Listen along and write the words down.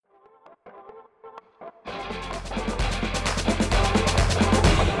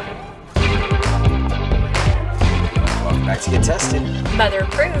Let's get tested. Mother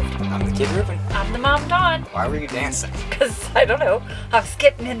approved. I'm the Kid Ruben. I'm the Mom Dawn. Why were you dancing? Because, I don't know, I was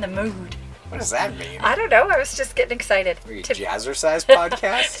getting in the mood. What does that mean? I don't know, I was just getting excited. Were you Jazzercise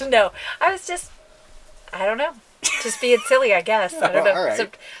podcast? No, I was just, I don't know, just being silly, I guess. I don't know. All right. So,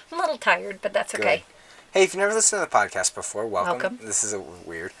 I'm a little tired, but that's Good. okay. Hey, if you've never listened to the podcast before, welcome. Welcome. This is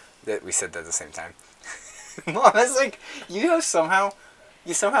weird that we said that at the same time. Mom, it's like, you somehow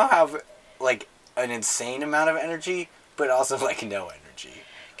have, like, an insane amount of energy, but also, like, no energy.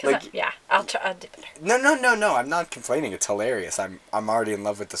 Like, Yeah, I'll do better. No, I'm not complaining. It's hilarious. I'm already in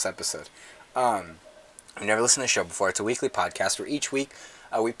love with this episode. I've never listened to the show before. It's a weekly podcast where each week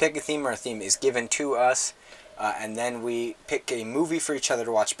we pick a theme, or a theme is given to us, and then we pick a movie for each other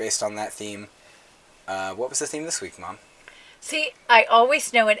to watch based on that theme. What was the theme this week, Mom? See, I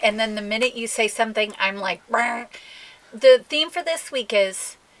always know it, and then the minute you say something, I'm like, "Brr." The theme for this week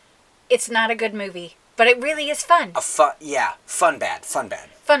is, it's not a good movie, but it really is fun. Fun bad. Fun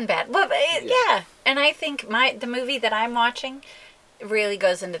bad. Well, yeah. And I think the movie that I'm watching really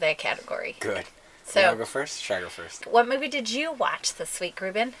goes into that category. Good. So, You want to go first? Should I go first? What movie did you watch this week,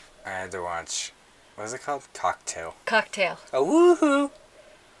 Ruben? I had to watch, what is it called? Cocktail. Cocktail. Oh, woohoo!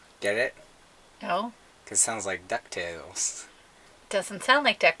 Get it? No, Because it sounds like DuckTales. doesn't sound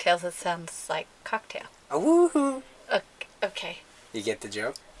like DuckTales. It sounds like Cocktail. Oh, woohoo! Okay. You get the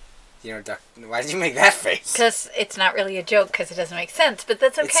joke? You know, why did you make that face? Because it's not really a joke because it doesn't make sense, but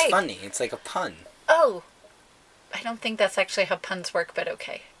that's okay. It's funny. It's like a pun. Oh, I don't think that's actually how puns work, but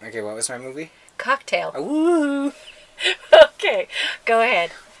okay. Okay, what was my movie? Cocktail. Woo! Okay, go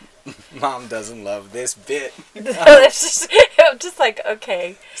ahead. Mom doesn't love this bit. I'm just like,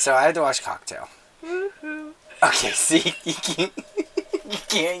 okay. So I had to watch Cocktail. Okay, see, you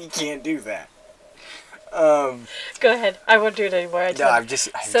can't do that. Go ahead. I won't do it anymore. I I'm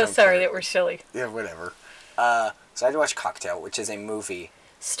so sorry that we're silly. Yeah, whatever. So I had to watch Cocktail, which is a movie.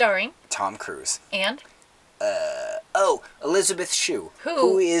 Starring Tom Cruise. and Elizabeth Shue. Who?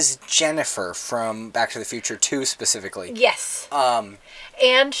 Who is Jennifer from Back to the Future 2 specifically. yes,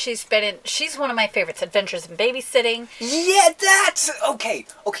 and she's one of my favorites. Adventures in Babysitting. Yeah, that's okay,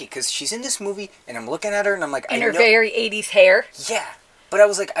 because she's in this movie, and I'm looking at her, and I'm like, In her very 80s hair. Yeah, but I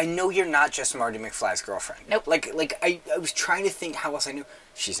was like, I know you're not just Marty McFly's girlfriend. Nope. Like I was trying to think how else I knew.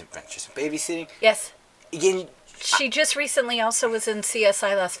 She's in Adventures in Babysitting. Yes. Again, She just recently also was in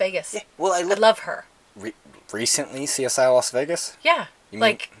CSI Las Vegas. yeah. Well, I love her. recently CSI Las Vegas. Yeah. You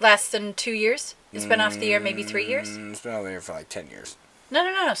Like less than 2 years. It's been off the air maybe 3 years. It's been over there for like 10 years. No.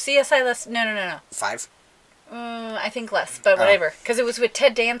 CSI Las... No. 5. I think less, but whatever. Because it was with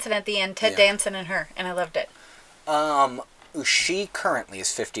Ted Danson at the end. Ted Danson and her. And I loved it. She currently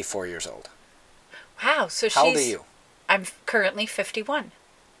is 54 years old. Wow. So How old are you? I'm currently 51.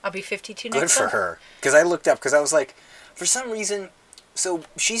 I'll be 52 next month. Good for her. Because I looked up, because I was like, for some reason, so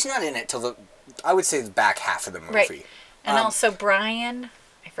she's not in it till I would say the back half of the movie. Right. And also Brian,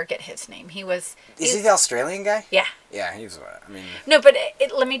 I forget his name. Is he the Australian guy? Yeah. Yeah, No, but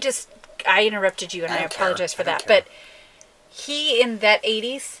let me just, I interrupted you and I don't care. apologize for I don't that. care. But he, in that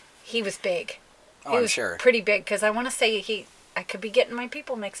 80s, he was big. Oh, He I'm was sure. pretty big, because I want to say I could be getting my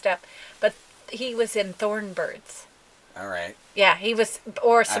people mixed up, but he was in Thornbirds. All right. Yeah, he was,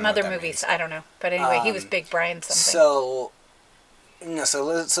 or don't some know what other that movies. means. I don't know. But anyway, he was big Brian something. So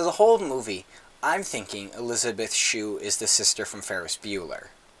the whole movie, I'm thinking Elizabeth Shue is the sister from Ferris Bueller.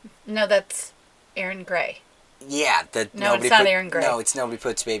 No, that's Aaron Gray. Yeah, No, it's not Aaron Gray. No, it's Nobody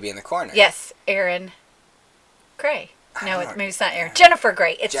Puts Baby in the Corner. Yes, Aaron Gray. I No, don't know. maybe it's not Aaron. Jennifer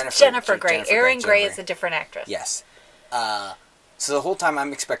Gray. It's Jennifer Gray. Jennifer Aaron Gray Gray. is a different actress. Yes. So the whole time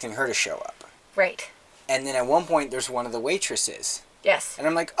I'm expecting her to show up. Right. And then at one point there's one of the waitresses. Yes. And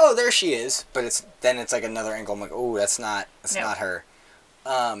I'm like, oh, there she is. But it's like another angle. I'm like, oh, that's not her.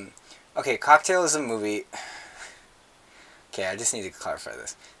 Okay, Cocktail is a movie. Okay, I just need to clarify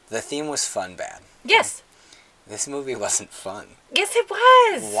this. The theme was fun bad. Yes. This movie wasn't fun. Yes, it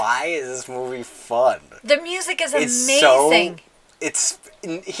was. Why is this movie fun? The music is It's amazing.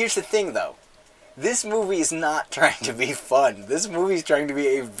 Here's the thing, though. This movie is not trying to be fun. This movie is trying to be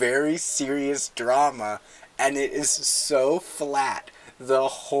a very serious drama, and it is so flat the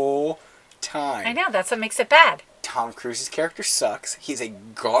whole time. I know, that's what makes it bad. Tom Cruise's character sucks. He's a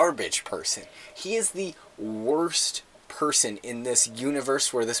garbage person. He is the worst person in this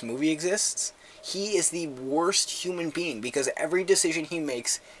universe where this movie exists. He is the worst human being because every decision he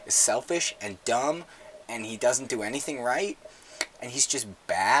makes is selfish and dumb, and he doesn't do anything right. And he's just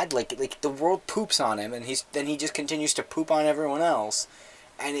bad. Like the world poops on him, and then he just continues to poop on everyone else.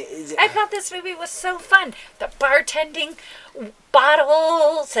 And I thought this movie was so fun. The bartending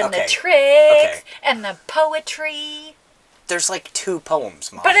bottles and the tricks and the poetry. There's like 2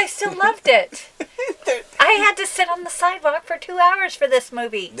 poems, Mom. But I still loved it. I had to sit on the sidewalk for 2 hours for this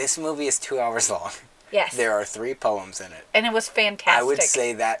movie. This movie is 2 hours long. Yes. There are 3 poems in it. And it was fantastic. I would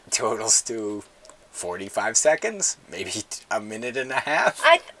say that totals to 45 seconds, maybe a minute and a half.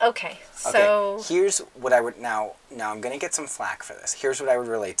 Okay, so... Okay, here's what I would... Now I'm going to get some flack for this. Here's what I would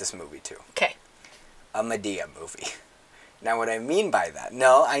relate this movie to. Okay. A Medea movie. Now what I mean by that...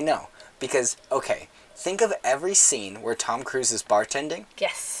 No, I know. Because, okay, think of every scene where Tom Cruise is bartending.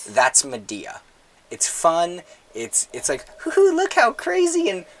 Yes. That's Medea. It's fun. It's like, hoo-hoo, look how crazy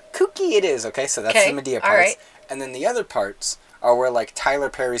and kooky it is. Okay, so that's the Medea parts. All right. And then the other parts are where, like, Tyler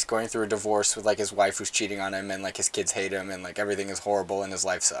Perry's going through a divorce with, like, his wife who's cheating on him, and, like, his kids hate him, and, like, everything is horrible and his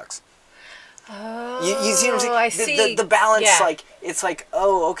life sucks. Oh, you see what I'm saying? I see. The balance, yeah. like, it's like,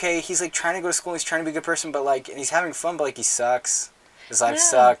 oh, okay, he's, like, trying to go to school, he's trying to be a good person, but, like, and he's having fun, but, like, he sucks. His life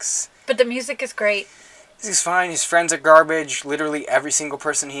sucks. But the music is great. He's fine. His friends are garbage. Literally every single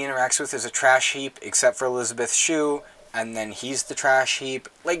person he interacts with is a trash heap, except for Elizabeth Shue, and then he's the trash heap.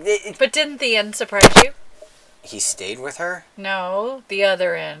 Like, But didn't the end surprise you? He stayed with her? No, the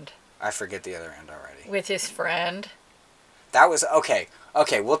other end. I forget the other end already. With his friend. That was... Okay,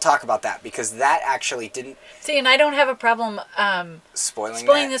 we'll talk about that, because that actually didn't... See, and I don't have a problem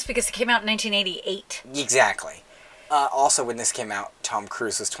spoiling this because it came out in 1988. Exactly. Also, when this came out, Tom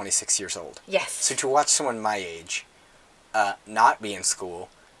Cruise was 26 years old. Yes. So to watch someone my age not be in school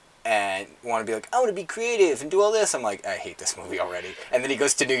and want to be like, I want to be creative and do all this, I'm like, I hate this movie already. And then he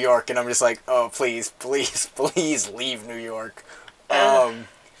goes to New York, and I'm just like, oh, please, please, please leave New York. But,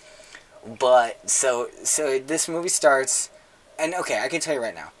 so this movie starts, and okay, I can tell you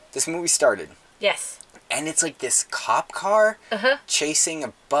right now, this movie started. Yes. And it's like this cop car chasing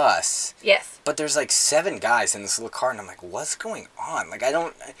a bus. Yes. But there's like 7 guys in this little car, and I'm like, what's going on? Like, I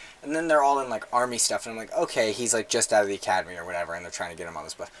don't... And then they're all in, like, army stuff, and I'm like, okay, he's, like, just out of the academy or whatever, and they're trying to get him on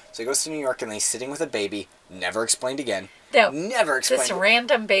this bus. So he goes to New York, and he's sitting with a baby, never explained again. No. Never explained. This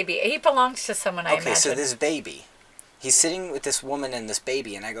random baby. He belongs to someone, I imagine. Okay, so this baby... He's sitting with this woman and this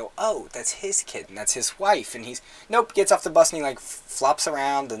baby, and I go, oh, that's his kid, and that's his wife, and he's... Nope, gets off the bus, and he, like, flops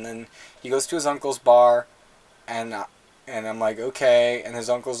around, and then he goes to his uncle's bar, and I'm like, okay, and his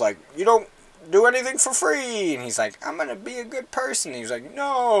uncle's like, you don't do anything for free, and he's like, I'm gonna be a good person, and he's like,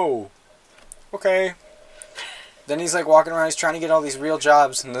 no, okay. Then he's, like, walking around, he's trying to get all these real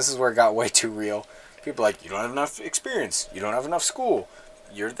jobs, and this is where it got way too real. People are like, you don't have enough experience, you don't have enough school,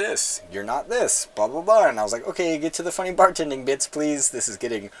 you're this, you're not this, blah, blah, blah. And I was like, okay, get to the funny bartending bits, please. This is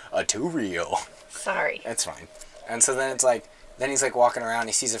getting too real. Sorry. It's fine. And so then it's like, then he's like walking around,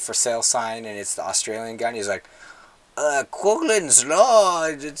 he sees a for sale sign, and it's the Australian guy, and he's like, Quoglin's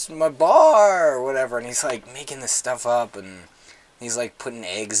Lodge, it's my bar, or whatever. And he's like making this stuff up, and he's like putting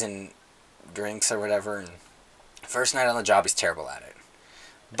eggs in drinks or whatever. And first night on the job, he's terrible at it.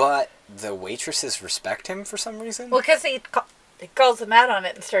 But the waitresses respect him for some reason. Well, because he calls them out on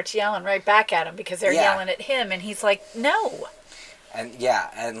it and starts yelling right back at him because they're yelling at him, and he's like, no. And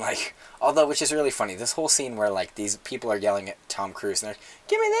yeah, and like, although, which is really funny, this whole scene where like these people are yelling at Tom Cruise, and they're,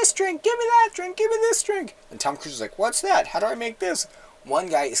 give me this drink, give me that drink, give me this drink. And Tom Cruise is like, what's that? How do I make this? One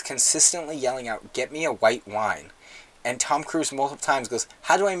guy is consistently yelling out, get me a white wine. And Tom Cruise multiple times goes,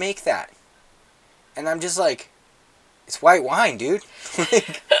 how do I make that? And I'm just like, it's white wine, dude.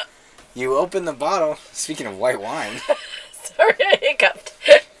 Like, you open the bottle, speaking of white wine. Sorry, I hiccuped.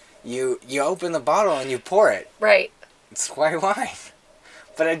 You open the bottle and you pour it. Right. It's white wine.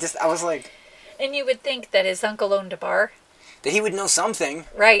 But I was like... And you would think that his uncle owned a bar. That he would know something.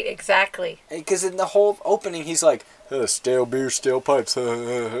 Right, exactly. Because in the whole opening, he's like, stale beer, stale pipes.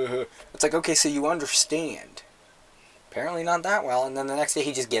 It's like, okay, so you understand. Apparently not that well. And then the next day,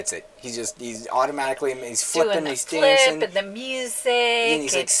 he just gets it. He's automatically, he's flipping, he's dancing. And the music. And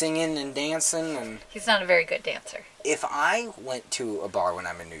he's like singing and dancing. And he's not a very good dancer. If I went to a bar when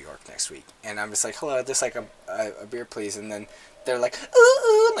I'm in New York next week, and I'm just like, hello, just like a beer, please. And then they're like,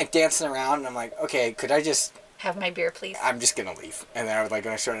 ooh, and like dancing around. And I'm like, okay, could I just... Have my beer, please. I'm just going to leave. And then I was like,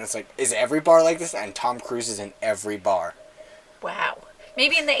 going to show, and it's like, is every bar like this? And Tom Cruise is in every bar. Wow.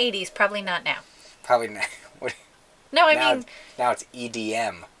 Maybe in the 80s, probably not now. Probably not. No, I mean... Now it's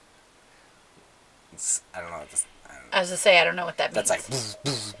EDM. I don't know what this... I was going to say, I don't know what that means. That's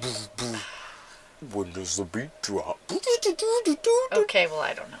like... When does the beat drop? Okay, well,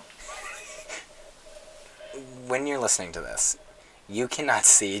 I don't know. When you're listening to this, you cannot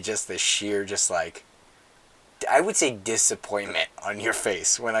see just the sheer, just like... I would say disappointment on your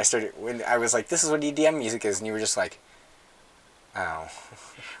face when I was like, this is what EDM music is, and you were just like, oh.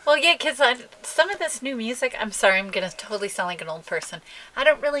 Well, yeah, because some of this new music, I'm sorry, I'm going to totally sound like an old person. I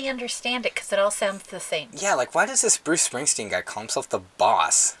don't really understand it because it all sounds the same. Yeah, like, why does this Bruce Springsteen guy call himself the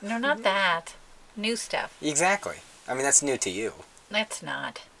boss? No, not that. New stuff. Exactly. I mean, that's new to you. That's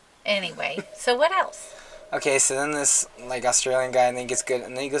not. Anyway, so what else? Okay, so then this, like, Australian guy, and then he gets good,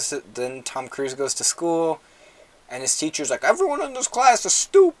 and then Tom Cruise goes to school, and his teacher's like, everyone in this class is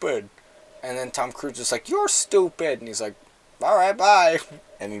stupid. And then Tom Cruise is like, you're stupid. And he's like, all right, bye.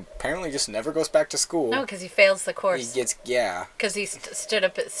 And he apparently just never goes back to school. No, because he fails the course. He gets, yeah. Because he stood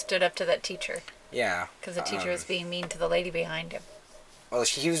up to that teacher. Yeah. Because the teacher was being mean to the lady behind him. Well,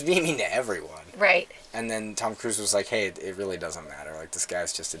 he was being mean to everyone. Right. And then Tom Cruise was like, hey, it really doesn't matter. Like, this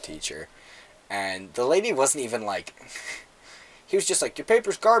guy's just a teacher. And the lady wasn't even like... He was just like, your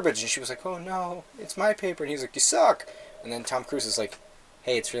paper's garbage. And she was like, oh, no, it's my paper. And he's like, you suck. And then Tom Cruise is like,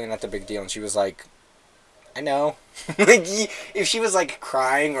 hey, it's really not the big deal. And she was like, I know. Like, if she was, like,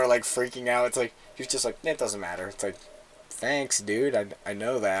 crying or, like, freaking out, it's like, he was just like, it doesn't matter. It's like, thanks, dude. I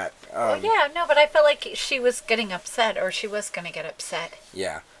know that. Well, yeah, no, but I felt like she was getting upset, or she was going to get upset.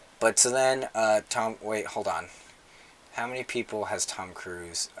 Yeah. But so then, wait, hold on. How many people has Tom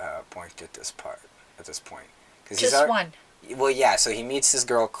Cruise boinked at this point? Cause Just one. Well, yeah, so he meets this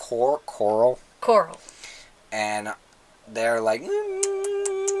girl, Coral. And they're like,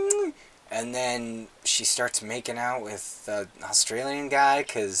 and then she starts making out with the Australian guy,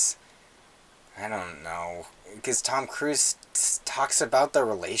 because, I don't know, because Tom Cruise talks about the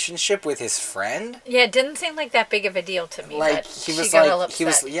relationship with his friend. Yeah, it didn't seem like that big of a deal to me. Like, he was like, he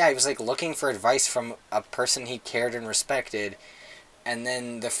was like looking for advice from a person he cared and respected, and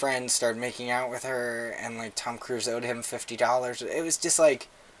then the friend started making out with her, and like Tom Cruise owed him $50. It was just like,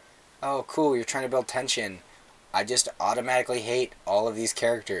 oh, cool, you're trying to build tension. I just automatically hate all of these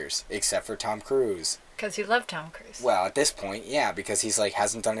characters except for Tom Cruise. Because you love Tom Cruise. Well, at this point, yeah, because he's like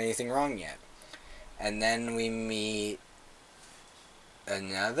hasn't done anything wrong yet. And then we meet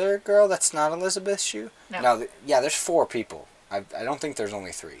another girl that's not Elizabeth Shue. No, there's 4 people. I don't think there's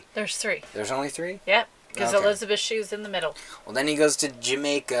only 3. There's 3. There's only 3? Yep, because Okay. Elizabeth Shue's in the middle. Well, then he goes to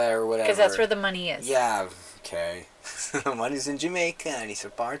Jamaica or whatever. Because that's where the money is. Yeah, okay. The money's in Jamaica, and he's a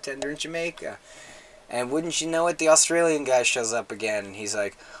bartender in Jamaica. And wouldn't you know it, the Australian guy shows up again, and he's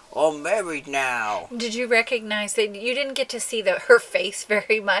like, oh, I'm married now. Did you recognize that? You didn't get to see her face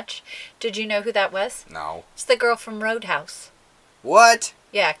very much. Did you know who that was? No. It's the girl from Roadhouse. What?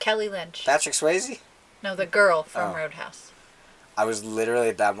 Yeah, Kelly Lynch. Patrick Swayze? No, the girl from Oh. Roadhouse. I was literally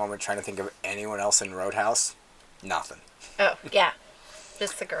at that moment trying to think of anyone else in Roadhouse. Nothing. Oh, yeah.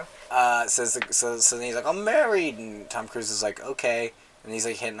 Just the girl. So then he's like, I'm married, and Tom Cruise is like, okay. And he's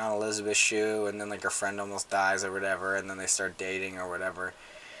like hitting on Elizabeth Shue, and then like her friend almost dies or whatever, and then they start dating or whatever.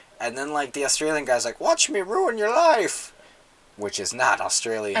 And then like the Australian guy's like, watch me ruin your life, which is not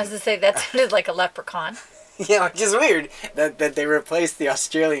Australian. As I say, that sounded like a leprechaun. Yeah, which is weird that they replaced the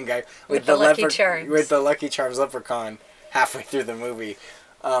Australian guy With the Lucky Charms. with the Lucky Charms leprechaun halfway through the movie.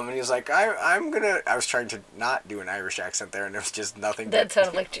 And he was like, I was trying to not do an Irish accent there, and there was just nothing. That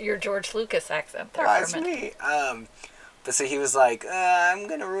sounded like your George Lucas accent there. That's me. But so he was like, I'm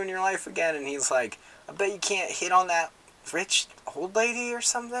gonna ruin your life again, and he's like, I bet you can't hit on that rich old lady or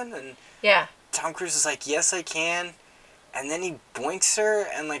something. And Yeah. Tom Cruise is like, yes, I can. And then he boinks her,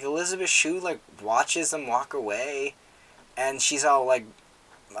 and like Elizabeth Shue like watches them walk away, and she's all like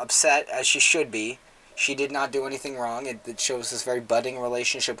upset, as she should be. She did not do anything wrong. It shows this very budding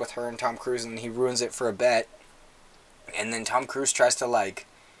relationship with her and Tom Cruise, and he ruins it for a bet. And then Tom Cruise tries to like...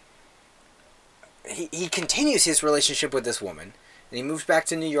 He continues his relationship with this woman, and he moves back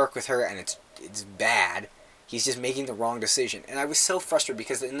to New York with her, and it's bad. He's just making the wrong decision. And I was so frustrated,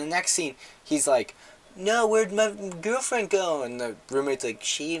 because in the next scene, he's like, no, where'd my girlfriend go? And the roommate's like,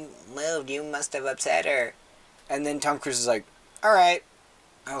 she moved, you must have upset her. And then Tom Cruise is like, alright.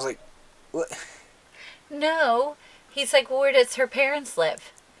 I was like, what? No. He's like, well, where does her parents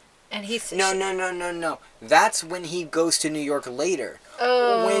live? And he's... No. That's when he goes to New York later.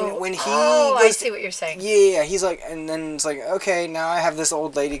 Oh. When he Oh, goes I see what you're saying. Yeah, he's like, and then it's like, okay, now I have this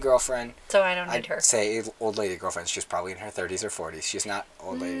old lady girlfriend. So I don't need I'd her. say old lady girlfriend. She's probably in her 30s or 40s. She's not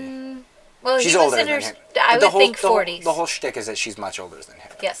old lady. Well, She's he was older in than her... him. I The would think whole- 40s. The whole shtick is that she's much older than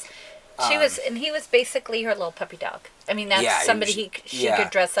him. Yes. She was, and he was basically her little puppy dog. I mean, that's Yeah, somebody she could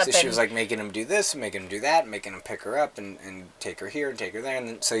dress up so in. she was like making him do this, making him do that, making him pick her up and take her here and take her there, and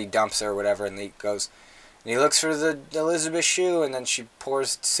then, so he dumps her or whatever, and he goes, and he looks for the Elizabeth Shue, and then she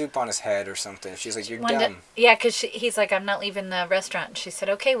pours soup on his head or something. She's like, "You're dumb." Yeah, because he's like, I'm not leaving the restaurant. And she said,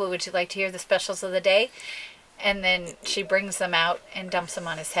 okay, well, would you like to hear the specials of the day? And then she brings them out and dumps them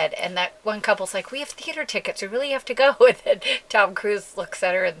on his head. And that one couple's like, we have theater tickets. We really have to go. And then Tom Cruise looks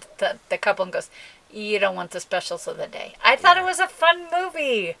at her and the couple and goes, you don't want the specials of the day. I thought it was a fun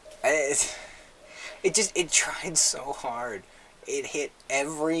movie. It tried so hard. It hit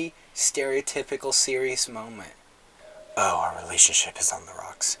every stereotypical serious moment. Oh, our relationship is on the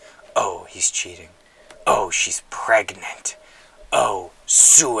rocks. Oh, he's cheating. Oh, she's pregnant. Oh,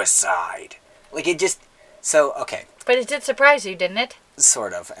 suicide. Like, it just... So, okay. But it did surprise you, didn't it?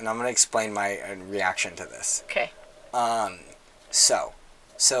 Sort of. And I'm going to explain my reaction to this. Okay.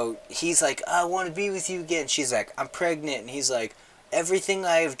 So he's like, I want to be with you again. She's like, I'm pregnant. And he's like, everything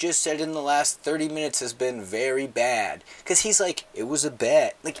I have just said in the last 30 minutes has been very bad. Because he's like, it was a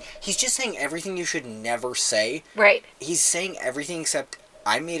bet. Like, he's just saying everything you should never say. Right. He's saying everything except,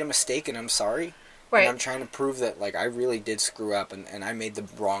 I made a mistake and I'm sorry. Right. And I'm trying to prove that, like, I really did screw up and I made the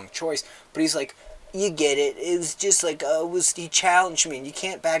wrong choice. But he's like, you get it. It was just like, he challenged me and you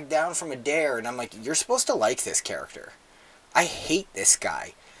can't back down from a dare. And I'm like, you're supposed to like this character. I hate this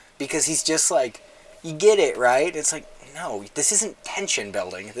guy. Because he's just like, you get it, right? It's like, no, this isn't tension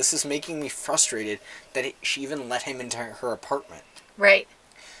building. This is making me frustrated that she even let him into her apartment. Right.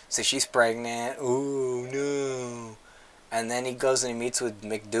 So she's pregnant. Ooh, no. And then he goes and he meets with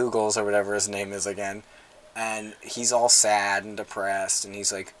McDougal's or whatever his name is again. And he's all sad and depressed. And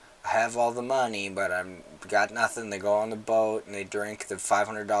he's like, I have all the money, but I've got nothing. They go on the boat and they drink the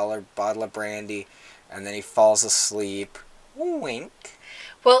 $500 bottle of brandy. And then he falls asleep. Wink.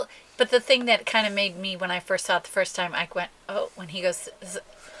 Well, but the thing that kind of made me, when I first saw it the first time, I went, oh, when he goes,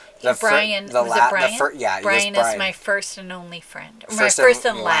 Brian, was it Brian? Brian is my first and only friend. My first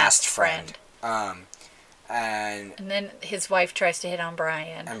and last friend. And then his wife tries to hit on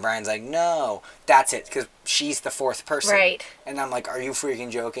Brian. And Brian's like, no, that's it, because she's the fourth person. Right. And I'm like, are you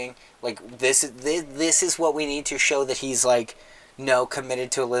freaking joking? Like, this is what we need to show that he's, like, no,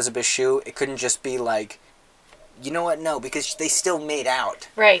 committed to Elizabeth Shue. It couldn't just be like, you know what, no, because they still made out.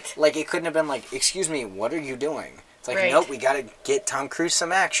 Right. Like, it couldn't have been like, excuse me, what are you doing? It's like, right. Nope, we gotta get Tom Cruise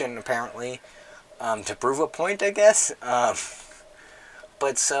some action, apparently, to prove a point, I guess.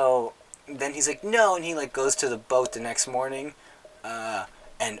 But so... Then he's like, no, and he, like, goes to the boat the next morning, or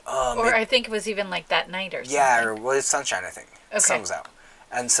I think it was even, like, that night or something. Yeah, or, well, it's sunshine, I think. Okay. Sun's out.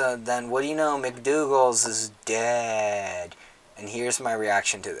 And so then, what do you know, McDougal's is dead. And here's my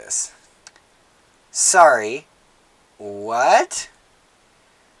reaction to this. Sorry, what?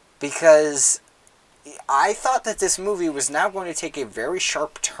 Because I thought that this movie was now going to take a very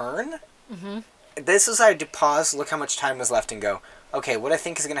sharp turn. Mm-hmm. This was, I had to pause, look how much time was left, and go, okay, what I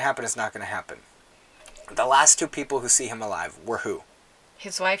think is going to happen is not going to happen. The last two people who see him alive were who?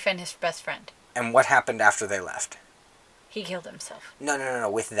 His wife and his best friend. And what happened after they left? He killed himself. No,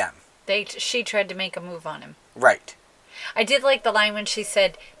 with them. She tried to make a move on him. Right. I did like the line when she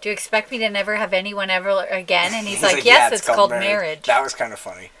said, do you expect me to never have anyone ever again? And he's like, yes, it's called marriage. That was kind of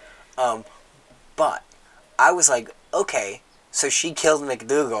funny. But I was like, okay, so she killed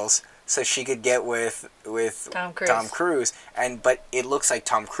McDougal's so she could get with Tom Cruise. But it looks like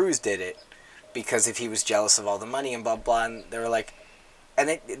Tom Cruise did it because if he was jealous of all the money and blah, blah, and they were like... And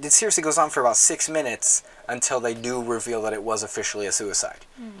it seriously goes on for about 6 minutes until they do reveal that it was officially a suicide.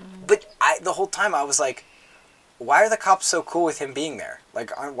 Mm. But the whole time I was like, why are the cops so cool with him being there? Like,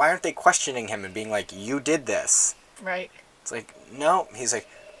 why aren't they questioning him and being like, you did this? Right. It's like, no. He's like,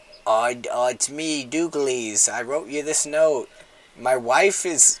 it's me, Dougalese. I wrote you this note. My wife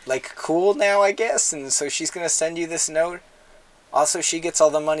is, like, cool now, I guess, and so she's going to send you this note. Also, she gets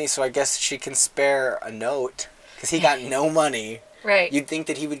all the money, so I guess she can spare a note. Because he got no money. Right. You'd think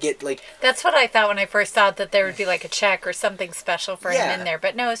that he would get, like... That's what I thought when I first thought that there would be, like, a check or something special for him in there.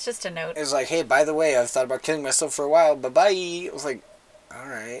 But no, it's just a note. It was like, hey, by the way, I've thought about killing myself for a while. Bye-bye. It was like, all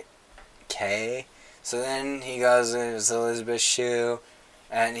right. Okay. So then he goes and it's Elizabeth Shue.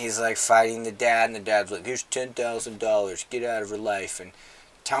 And he's, like, fighting the dad. And the dad's like, here's $10,000. Get out of her life. And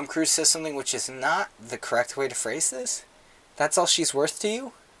Tom Cruise says something which is not the correct way to phrase this. That's all she's worth to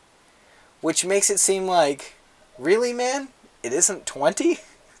you? Which makes it seem like, really, man? It isn't 20?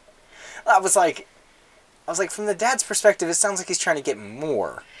 I was like, from the dad's perspective, it sounds like he's trying to get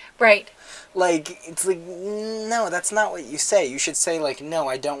more. Right. Like, it's like, no, that's not what you say. You should say, like, no,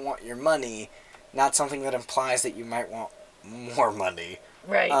 I don't want your money. Not something that implies that you might want more money.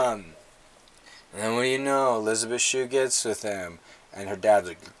 Right. And then what do you know? Elizabeth Shue gets with him. And her dad's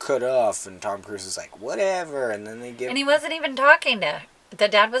like, you're cut off. And Tom Cruise is like, whatever. And then they get... And he wasn't even talking to... The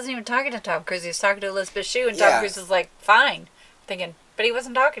dad wasn't even talking to Tom Cruise. He was talking to Elizabeth Shue. And Tom Cruise was like, fine. Thinking, but he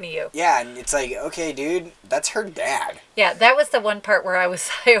wasn't talking to you. Yeah, and it's like, okay, dude, that's her dad. Yeah, that was the one part where I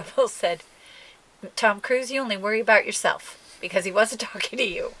almost said, Tom Cruise, you only worry about yourself because he wasn't talking to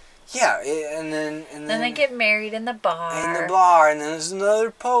you. Yeah, and then they get married in the bar. And then there's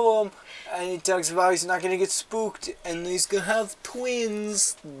another poem, and he talks about he's not going to get spooked, and he's going to have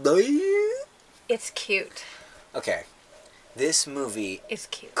twins. It's cute. Okay, this movie is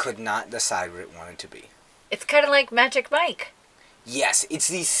cute. Could not decide what it wanted to be. It's kind of like Magic Mike. Yes, it's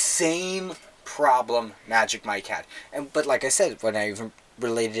the same problem Magic Mike had. But like I said, when I even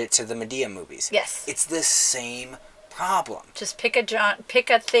related it to the Medea movies. Yes. It's the same problem. Just pick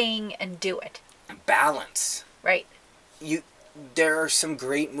a thing and do it. Balance. Right. There are some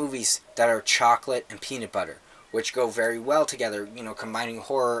great movies that are chocolate and peanut butter, which go very well together, combining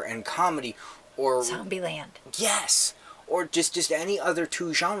horror and comedy, or Zombieland. Yes. Or just any other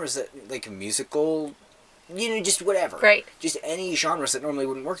two genres that, like a musical, just whatever. Right. Just any genres that normally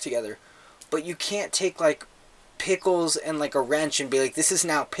wouldn't work together. But you can't take, like, pickles and, like, a wrench and be like, this is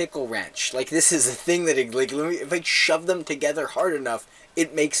now pickle wrench. Like, this is a thing that, if I shove them together hard enough,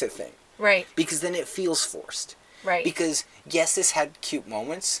 it makes a thing. Right. Because then it feels forced. Right. Because, yes, this had cute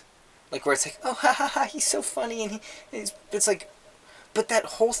moments. Like, where it's like, oh, ha, ha, ha, he's so funny. And it's like, but that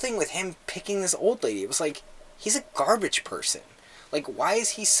whole thing with him picking this old lady, it was like, he's a garbage person. Like, why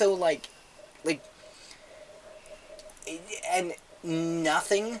is he so, like, and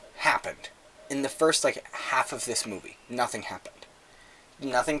nothing happened. In the first, half of this movie, nothing happened.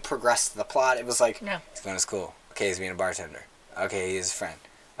 Nothing progressed the plot. It was like, no. He's going to school. Okay, he's being a bartender. Okay, he has a friend.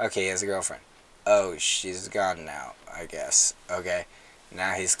 Okay, he has a girlfriend. Oh, she's gone now, I guess. Okay,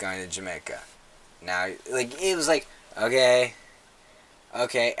 now he's going to Jamaica. Now, it was like, okay,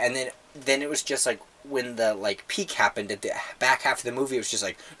 and then it was just like, when the, peak happened at the back half of the movie, it was just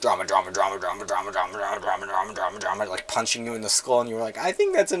like, drama, like, punching you in the skull, and you were like, I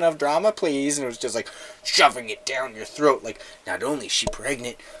think that's enough drama, please, and it was just like, shoving it down your throat, like, not only is she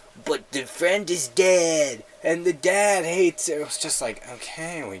pregnant, but the friend is dead, and the dad hates her. It was just like,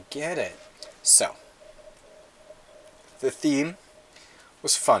 okay, we get it. So, the theme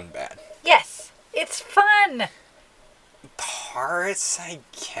was fun bad. Yes, it's fun! Parts, I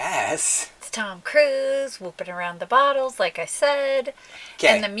guess. It's Tom Cruise whooping around the bottles, like I said.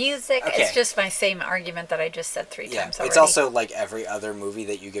 Okay. And the music. Okay. It's just my same argument that I just said 3 times already. It's also like every other movie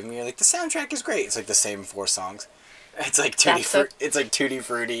that you give me. You're like, the soundtrack is great. It's like the same 4 songs. It's like Tutti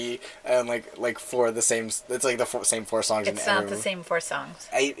Frutti, and like 4 of the same. It's like the same 4 songs. It's not the same 4 songs.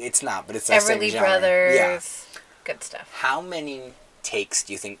 It's not, but it's the same genre. Everly Brothers. Yeah. Good stuff. How many takes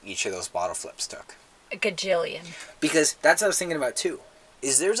do you think each of those bottle flips took? A gajillion. Because that's what I was thinking about too.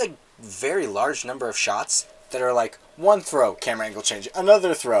 There's a very large number of shots that are like, one throw, camera angle change,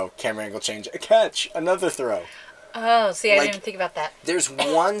 another throw, camera angle change, a catch, another throw. Oh, see, I didn't even think about that. There's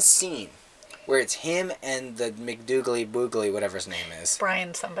one scene where it's him and the McDougally Boogly, whatever his name is.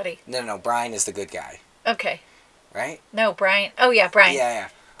 Brian somebody. No, Brian is the good guy. Okay. Right? No, Brian. Oh, yeah, Brian. Yeah.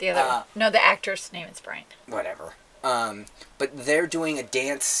 The other one. No, the actor's name is Brian. Whatever. But they're doing a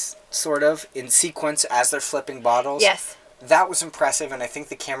dance, sort of, in sequence as they're flipping bottles. Yes. That was impressive, and I think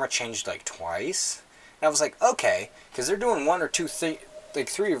the camera changed, twice. And I was like, okay, because they're doing 1 or 2, 3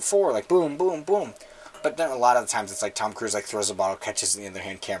 or 4, boom, boom, boom. But then a lot of the times it's like Tom Cruise, throws a bottle, catches it in the other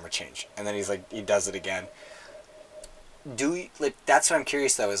hand, camera change. And then he does it again. That's what I'm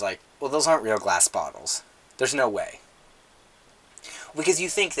curious, though, is well, those aren't real glass bottles. There's no way. Because you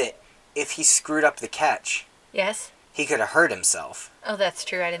think that if he screwed up the catch... Yes. He could have hurt himself. Oh, that's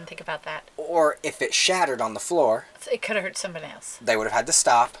true. I didn't think about that. Or if it shattered on the floor... It could have hurt somebody else. They would have had to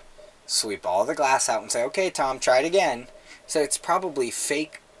stop, sweep all the glass out, and say, okay, Tom, try it again. So it's probably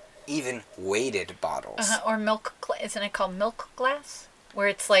fake, even weighted bottles. Or milk... Isn't it called milk glass? Where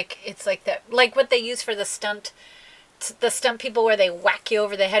it's like that... Like what they use for the stunt people where they whack you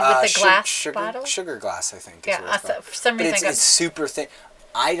over the head with the glass bottle? Sugar glass, I think. Yeah, for some reason it's super thin.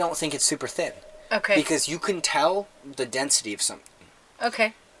 I don't think it's super thin. Okay. Because you can tell the density of something.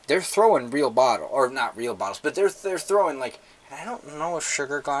 Okay. They're throwing real bottle, or not real bottles, but they're throwing and I don't know if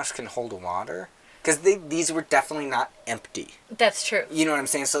sugar glass can hold water, because these were definitely not empty. That's true. You know what I'm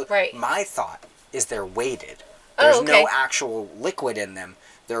saying? So right. My thought is they're weighted. There's no actual liquid in them.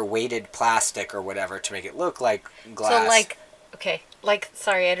 They're weighted plastic or whatever to make it look like glass. So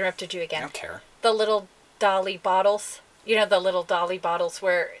sorry, I interrupted you again. I don't care. The little dolly bottles. You know the little dolly bottles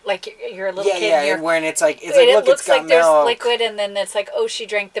where you're a little kid. Yeah, when it's look, it's got milk. There's liquid, and then it's oh, she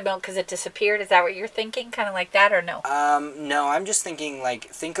drank the milk because it disappeared. Is that what you're thinking? Kind of like that, or no? No, I'm just thinking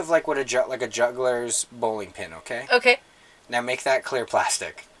think of what a juggler's bowling pin. Okay. Okay. Now make that clear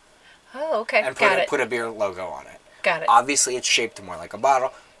plastic. Oh, okay. And put a beer logo on it. Got it. Obviously, it's shaped more like a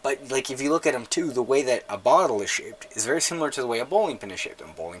bottle. But, like, if you look at them, too, the way that a bottle is shaped is very similar to the way a bowling pin is shaped.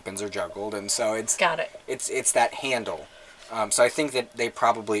 And bowling pins are juggled, and so it's... Got it. It's that handle. So I think that they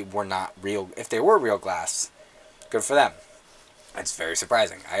probably were not real... If they were real glass, good for them. It's very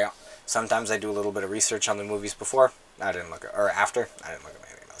surprising. Sometimes I do a little bit of research on the movies before. I didn't look at... Or after. I didn't look at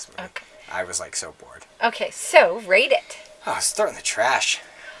anything else. Okay. I was, like, so bored. Okay, so, rate it. Oh, it's throwing the trash.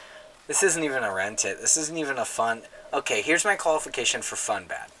 This isn't even a rent it. This isn't even a fun... Okay, here's my qualification for fun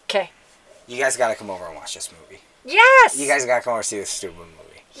bad. Okay. You guys gotta come over and watch this movie. Yes! You guys gotta come over and see this stupid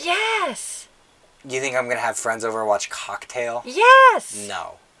movie. Yes! You think I'm gonna have friends over and watch Cocktail? Yes!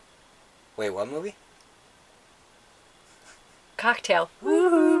 No. Wait, what movie? Cocktail.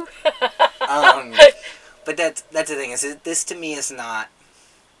 Woo! But that's the thing, is this to me is not...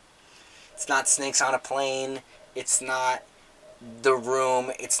 It's not Snakes on a Plane. It's not... The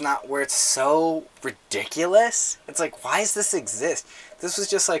Room. It's not where it's so ridiculous. It's like, why does this exist? This was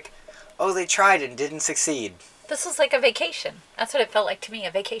just like, oh, they tried and didn't succeed. This was like a vacation. That's what it felt like to me, a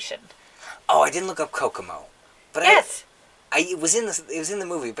vacation. Oh, I didn't look up Kokomo. But yes. It was in the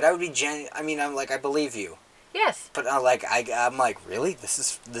movie, but I would be I'm like, I believe you. Yes. But I'm like, really?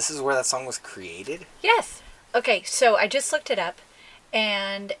 This is where that song was created? Yes. Okay, so I just looked it up,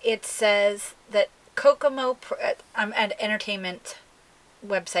 and it says that Kokomo, an entertainment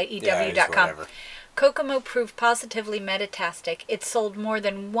website, EW.com. Yeah, Kokomo proved positively metatastic. It sold more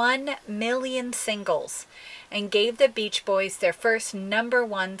than 1 million singles and gave the Beach Boys their first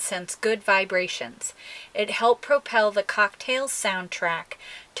 #1 since Good Vibrations. It helped propel the Cocktail soundtrack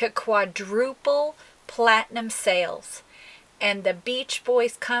to quadruple platinum sales. And the Beach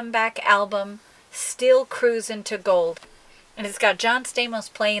Boys comeback album, Still Cruisin' to Gold. And it's got John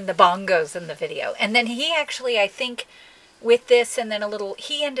Stamos playing the bongos in the video. And then he actually, I think, with this and then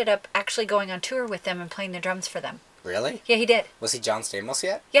he ended up actually going on tour with them and playing the drums for them. Really? Yeah, he did. Was he John Stamos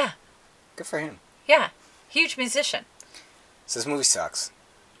yet? Yeah. Good for him. Yeah. Huge musician. So this movie sucks.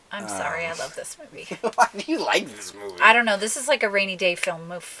 I'm sorry, I love this movie. Why do you like this movie? I don't know. This is like a rainy day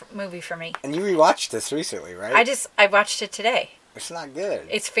film movie for me. And you rewatched this recently, right? I watched it today. It's not good.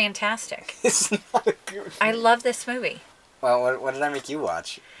 It's fantastic. It's not a good movie. I love this movie. Well, what did I make you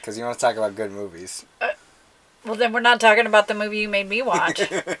watch? Because you want to talk about good movies. Well, then we're not talking about the movie you made me watch.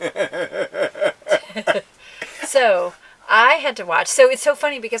 So, I had to watch. So, it's so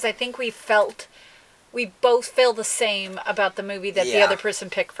funny because I think we both feel the same about the movie that the other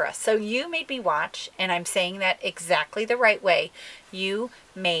person picked for us. So, you made me watch, and I'm saying that exactly the right way. You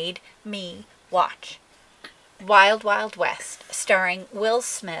made me watch Wild Wild West, starring Will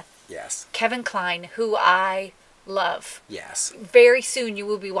Smith. Yes. Kevin Kline, who I love. Yes. Very soon you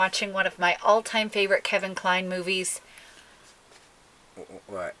will be watching one of my all-time favorite Kevin Kline movies.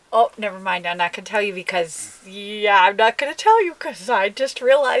 What? Oh, never mind. I'm not going to tell you because... Yeah, I'm not going to tell you because I just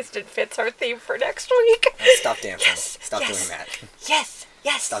realized it fits our theme for next week. Stop dancing. Yes, Stop doing that. Yes.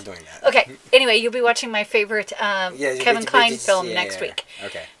 Yes. Stop doing that. Okay. Anyway, you'll be watching my favorite Kevin Kline film next week.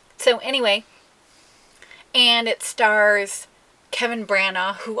 Okay. So anyway, and it stars Kevin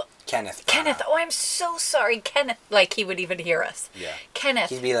Branagh, who... Kenneth. Oh, I'm so sorry. Kenneth, like he would even hear us. Yeah. Kenneth.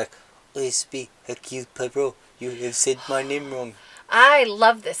 He'd be like, "Please be accused, bro. You have said my name wrong." I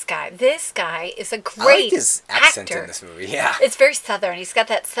love this guy. This guy is a great I like his accent actor. in this movie, yeah. It's very southern. He's got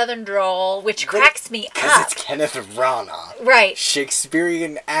that southern drawl, which cracks me up. Because it's Kenneth Branagh. Right.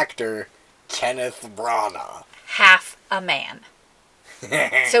 Shakespearean actor Kenneth Branagh. Half a man.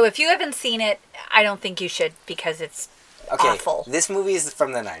 So if you haven't seen it, I don't think you should because it's awful. This movie is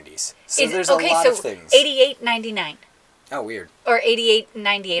from the 90s. So there's a lot of things. 88, 99. Oh, weird. Or 88,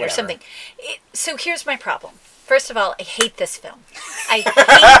 98 or something. So here's my problem. First of all, I hate this film. I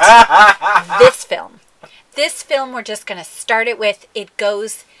hate this film. This film, we're just going to start it with, it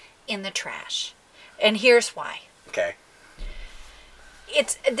goes in the trash. And here's why. Okay.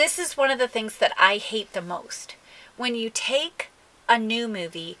 This is one of the things that I hate the most. When you take a new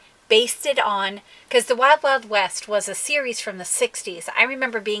movie, based it on, because The Wild Wild West was a series from the 60s. I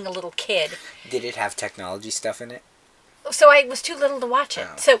remember being a little kid. Did it have technology stuff in it? So I was too little to watch it.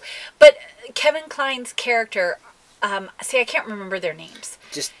 Oh. But Kevin Kline's character, I can't remember their names.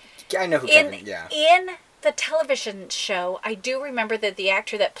 I know who Kevin, yeah. In the television show, I do remember that the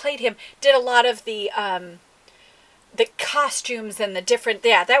actor that played him did a lot of the costumes and the different,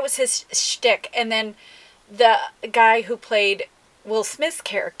 that was his shtick. And then the guy who played Will Smith's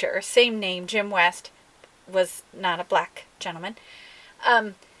character, same name, Jim West, was not a black gentleman.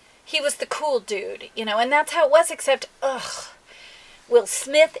 He was the cool dude, and that's how it was, except, Will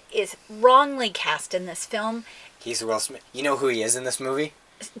Smith is wrongly cast in this film. He's Will Smith. You know who he is in this movie?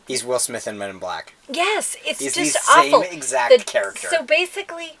 He's Will Smith in Men in Black. Yes, he's just the awful. Same exact character. So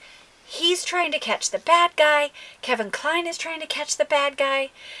basically, he's trying to catch the bad guy. Kevin Kline is trying to catch the bad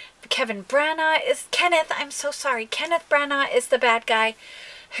guy. Kenneth Branagh is the bad guy,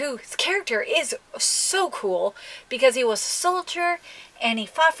 whose character is so cool because he was a soldier and he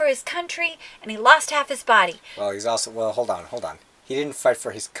fought for his country and he lost half his body. Well, hold on. He didn't fight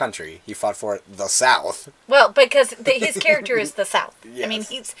for his country. He fought for the South. Well, because his character is the South. Yes. I mean,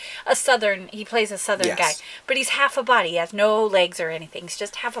 he plays a Southern guy. But he's half a body. He has no legs or anything. He's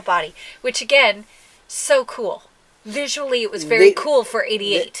just half a body. Which, again, so cool. Visually, it was very cool for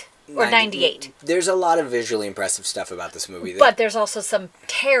 88 or 98. There's a lot of visually impressive stuff about this movie. But there's also some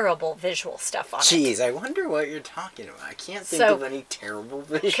terrible visual stuff on it. Jeez, I wonder what you're talking about. I can't think of any terrible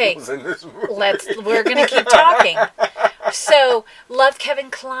visuals in this movie. We're going to keep talking. So, love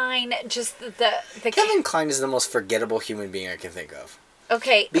Kevin Kline. Just Kevin Kline is the most forgettable human being I can think of.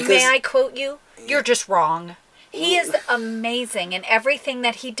 Okay, may I quote you? You're just wrong. He is amazing in everything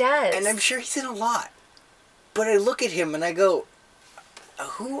that he does. And I'm sure he's in a lot. But I look at him and I go,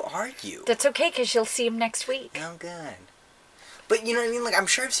 who are you? That's okay, because you'll see him next week. Oh, good. But you know what I mean? Like, I'm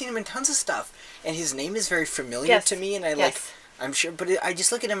sure I've seen him in tons of stuff. And his name is very familiar to me. And I'm sure, but I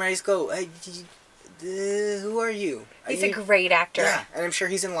just look at him and I just go, who are you? He's a great actor. Yeah, and I'm sure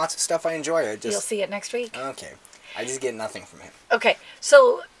he's in lots of stuff I enjoy. You'll see it next week. Okay. I just get nothing from him. Okay,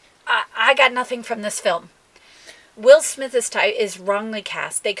 so I got nothing from this film. Will Smith is wrongly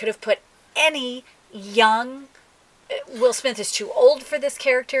cast. They could have put any young... Will Smith is too old for this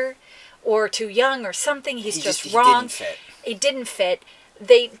character, or too young, or something. He wrong. It didn't fit.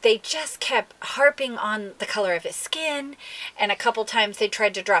 They just kept harping on the color of his skin, and a couple times they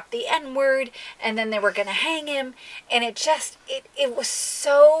tried to drop the N-word, and then they were going to hang him, and it was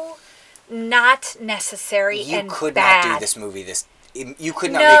so not necessary and bad. You could not do this movie you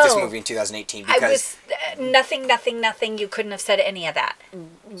could not make this movie in 2018 because... nothing. You couldn't have said any of that.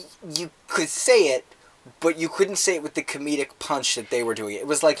 You could say it, but you couldn't say it with the comedic punch that they were doing. It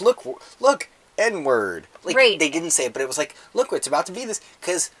was like, look, N-word. Like, right. They didn't say it, but it was like, look, it's about to be this.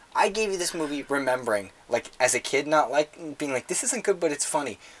 Because I gave you this movie remembering, like, as a kid, not like, being like, this isn't good, but it's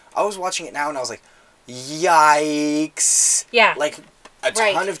funny. I was watching it now, and I was like, yikes. Yeah. Like, a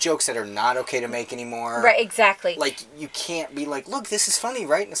ton of jokes that are not okay to make anymore. Right, exactly. Like, you can't be like, look, this is funny,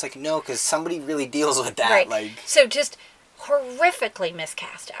 right? And it's like, no, because somebody really deals with that. Right. Like, so just horrifically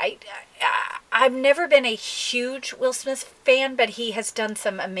miscast. I've never been a huge Will Smith fan, but he has done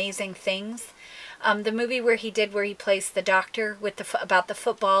some amazing things. The movie where he plays the doctor about the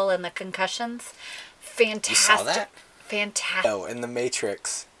football and the concussions, fantastic. You saw that? Fantastic. Oh, in The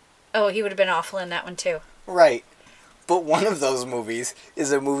Matrix. Oh, he would have been awful in that one too. Right. But one of those movies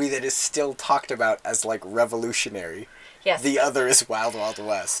is a movie that is still talked about as, like, revolutionary. Yes. The other is Wild Wild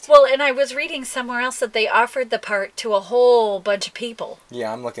West. Well, and I was reading somewhere else that they offered the part to a whole bunch of people.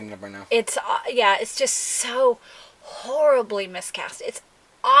 Yeah, I'm looking it up right now. It's just so horribly miscast. It's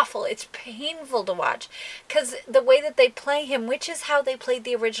awful. It's painful to watch. Because the way that they play him, which is how they played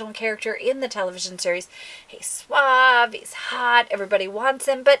the original character in the television series, he's suave, he's hot, everybody wants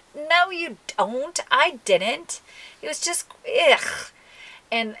him, but no, you don't. I didn't. It was just, ugh.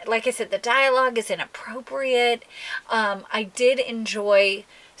 And like I said, the dialogue is inappropriate. I did enjoy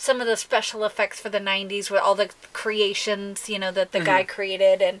some of the special effects for the 90s with all the creations, that the guy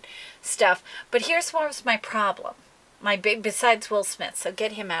created and stuff. But here's what was my problem. Besides Will Smith, so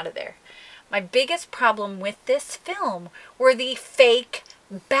get him out of there. My biggest problem with this film were the fake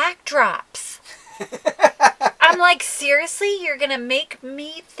backdrops. I'm like, seriously? You're going to make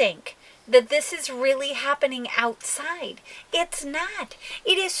me think that this is really happening outside. It's not.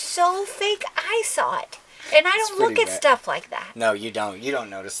 It is so fake. I saw it. And I don't look at stuff like that. No, you don't. You don't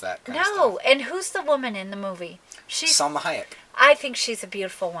notice that kind of stuff. And who's the woman in the movie? Salma Hayek. I think she's a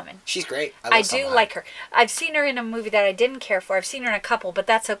beautiful woman. She's great. I do like her. I've seen her in a movie that I didn't care for. I've seen her in a couple, but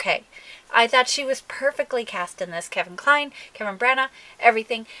that's okay. I thought she was perfectly cast in this. Kevin Kline, Kevin Branagh,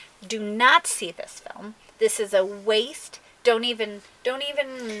 everything. Do not see this film. This is a waste. Don't even,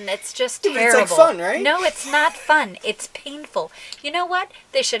 it's just terrible. It's like fun, right? No, it's not fun. It's painful. You know what?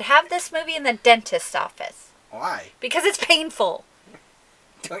 They should have this movie in the dentist's office. Why? Because it's painful.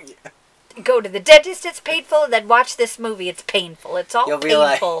 Don't you? Go to the dentist, it's painful, and then watch this movie, it's painful. It's all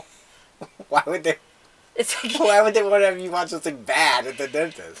painful. Like, why would they want to have you watch something bad at the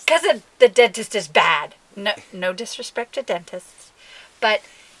dentist? Because the dentist is bad. No disrespect to dentists. But...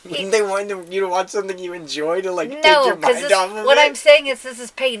 they want you to watch something you enjoy to, take your mind off of it? What I'm saying is this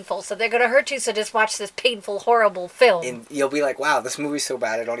is painful, so they're going to hurt you, so just watch this painful, horrible film. And you'll be like, wow, this movie's so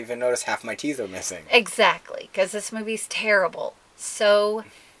bad I don't even notice half my teeth are missing. Exactly, because this movie's terrible. So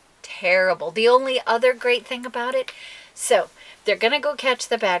terrible. The only other great thing about it, so they're going to go catch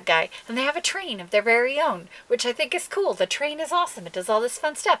the bad guy, and they have a train of their very own, which I think is cool. The train is awesome. It does all this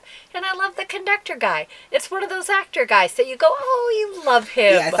fun stuff. And I love the conductor guy. It's one of those actor guys that you go, oh, you love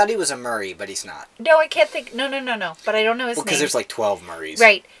him. Yeah, I thought he was a Murray, but he's not. No, I can't think. No. But I don't know his name. Because there's like 12 Murrays.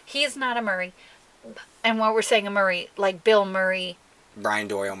 Right. He is not a Murray. And what we're saying a Murray, like Bill Murray. Brian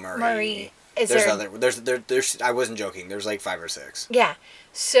Doyle Murray. Murray. There's I wasn't joking. There's like 5 or 6. Yeah.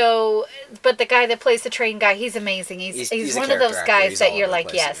 So, but the guy that plays the train guy, he's amazing. He's one of those guys that you're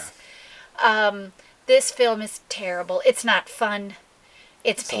like, yes. Yeah. This film is terrible. It's not fun.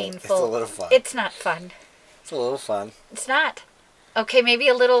 It's painful. It's a little fun. It's not fun. It's a little fun. It's not. Okay, maybe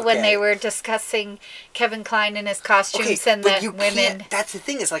a little when they were discussing Kevin Kline and his costumes and the women. That's the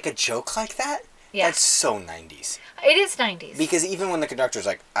thing, is like a joke like that. Yeah. That's so 90s. It is 90s. Because even when the conductor's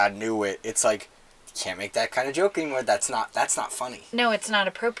like, I knew it, it's like, you can't make that kind of joke anymore. That's not funny. No, it's not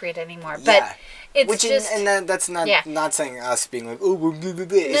appropriate anymore. But it's just... And that's not saying us being like, oh, blah, blah, blah.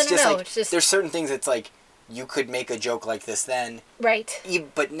 It's just there's certain things that's like, you could make a joke like this then. Right.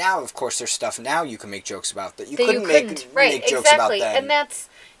 But now, of course, there's stuff now you can make jokes about that you couldn't make jokes about then. And that's,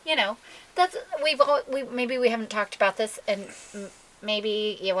 maybe we haven't talked about this, and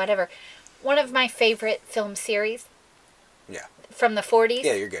maybe, whatever. One of my favorite film series. Yeah. From the 40s.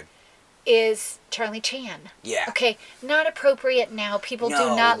 Yeah, you're good. Is Charlie Chan. Yeah. Okay, not appropriate now. People do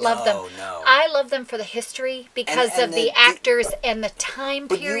not love them. No. I love them for the history because of the actors and the time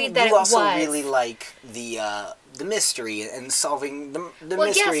period that it was. You also really like the mystery and solving the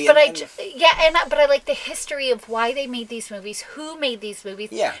mystery. Yes, but I like the history of why they made these movies, who made these movies.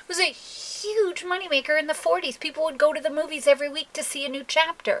 Yeah. It was a huge moneymaker in the 40s. People would go to the movies every week to see a new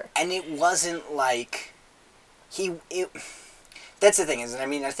chapter. And it wasn't like that's the thing, is, I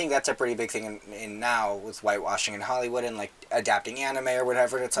mean, I think that's a pretty big thing in now with whitewashing in Hollywood and like adapting anime or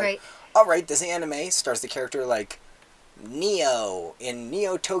whatever. And it's like, all right, this anime stars the character like Neo in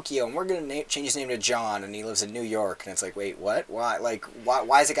Neo Tokyo, and we're gonna change his name to John, and he lives in New York. And it's like, wait, what? Why? Like,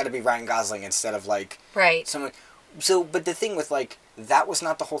 why is it got to be Ryan Gosling instead of like someone? So, but the thing with like that was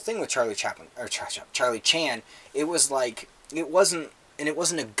not the whole thing with Charlie Chan. It was like it wasn't. And it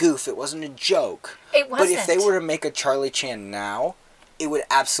wasn't a goof. It wasn't a joke. It wasn't. But if they were to make a Charlie Chan now, it would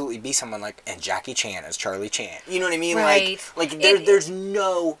absolutely be someone like, and Jackie Chan as Charlie Chan. You know what I mean? Right. There's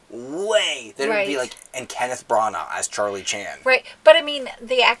no way that it would be like, and Kenneth Branagh as Charlie Chan. Right. But I mean,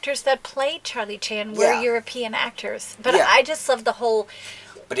 the actors that played Charlie Chan were European actors. But I just love the whole...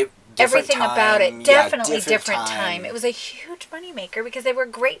 Everything about it. Definitely different time. It was a huge moneymaker because they were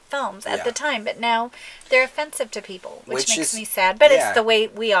great films at the time, but now they're offensive to people, which makes me sad. But it's the way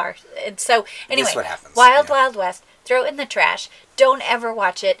we are. And so, anyway, that's what happens. Wild West, throw it in the trash. Don't ever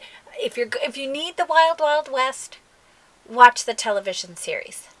watch it. If you need the Wild West, watch the television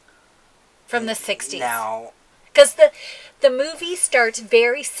series from the 60s. Now, because the movie starts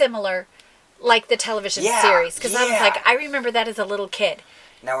very similar like the television series. Because I was like, I remember that as a little kid.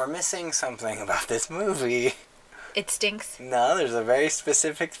 Now we're missing something about this movie. It stinks. No, there's a very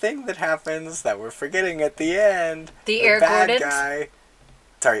specific thing that happens that we're forgetting at the end. The Air Gordon guy.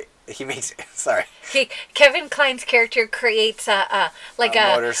 Sorry, he makes. Sorry. Kevin Kline's character creates a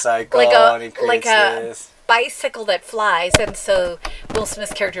motorcycle, and he creates this bicycle that flies, and so Will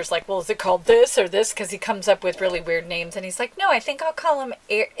Smith's character's like, well, is it called this or this? Because he comes up with really weird names, and he's like, no, I think I'll call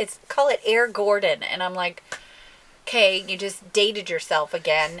it Air Gordon, and I'm like. Okay, you just dated yourself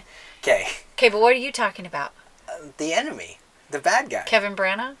again. Okay, but what are you talking about? The enemy. The bad guy. Kevin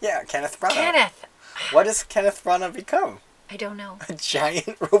Branagh? Yeah, Kenneth Branagh. Kenneth! What does Kenneth Branagh become? I don't know. A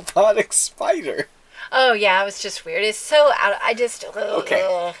giant robotic spider. Oh, yeah, it was just weird. It's so...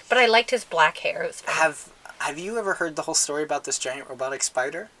 Okay. But I liked his black hair. It was fun. Have you ever heard the whole story about this giant robotic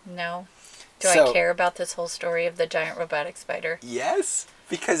spider? No. Do I care about this whole story of the giant robotic spider? Yes,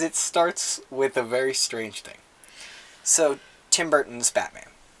 because it starts with a very strange thing. So, Tim Burton's Batman.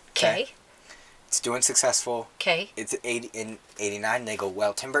 Okay. It's doing successful. Okay. It's in 89. They go,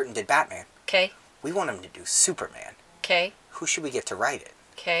 well, Tim Burton did Batman. Okay. We want him to do Superman. Okay. Who should we get to write it?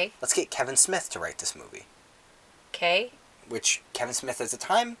 Okay. Let's get Kevin Smith to write this movie. Okay. Which, Kevin Smith at the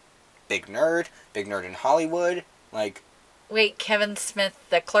time, big nerd in Hollywood, like... Wait, Kevin Smith,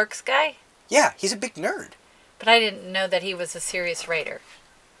 the Clerks guy? Yeah, he's a big nerd. But I didn't know that he was a serious writer.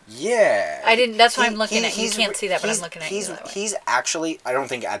 Yeah. I didn't. That's why I'm looking at you. You can't see that, but I'm looking at you that way. He's actually, I don't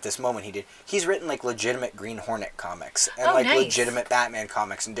think at this moment he did. He's written like legitimate Green Hornet comics and nice. Legitimate Batman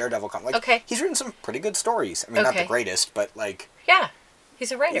comics and Daredevil comics. Okay. He's written some pretty good stories. I mean, not the greatest, but like. Yeah,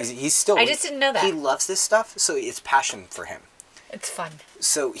 he's a writer. He's still. I just didn't know that. He loves this stuff, so it's passion for him. It's fun.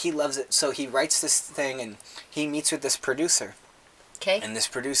 So he loves it. So he writes this thing, and he meets with this producer, Okay. And this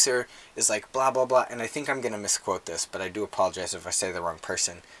producer is like, blah, blah, blah. And I think I'm going to misquote this, but I do apologize if I say the wrong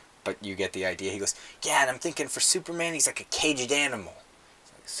person. But you get the idea. He goes, yeah, and I'm thinking for Superman, he's like a caged animal.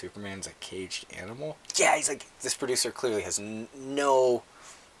 It's like, Superman's a caged animal? Yeah, he's like, this producer clearly has no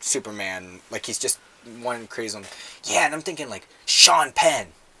Superman. Like, he's just one crazy one. Yeah, and I'm thinking, like, Sean Penn.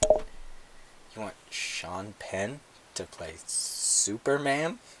 You want Sean Penn to play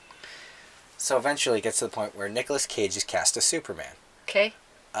Superman? So eventually it gets to the point where Nicolas Cage is cast as Superman. Okay.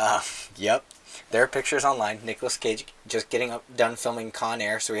 Yep. There are pictures online. Nicolas Cage just getting done filming Con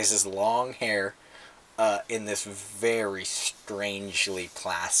Air, so he has his long hair in this very strangely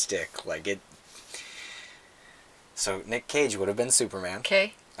plastic, like it. So Nick Cage would have been Superman.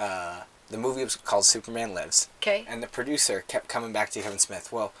 Okay. The movie was called Superman Lives. Okay. And the producer kept coming back to Kevin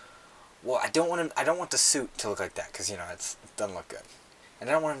Smith. Well, I don't want him. I don't want the suit to look like that because it doesn't look good, and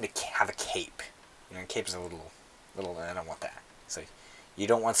I don't want him to have a cape. A cape's a little. I don't want that. So, you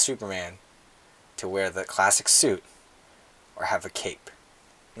don't want Superman to wear the classic suit or have a cape.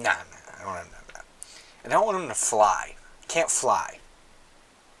 Nah, I don't want him to have that. And I don't want him to fly. Can't fly.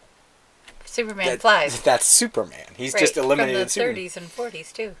 Superman flies. That's Superman. He's just eliminated Superman. From the 30s and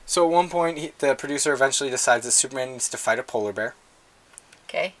 40s, too. So at one point, the producer eventually decides that Superman needs to fight a polar bear.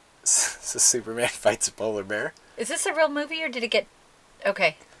 Okay. So Superman fights a polar bear. Is this a real movie, or did it get...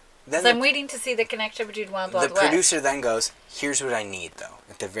 Okay. Then I'm waiting to see the connection between Wild Wild West. The producer then goes, here's what I need, though.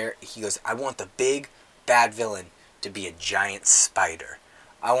 He goes, I want the big, bad villain to be a giant spider.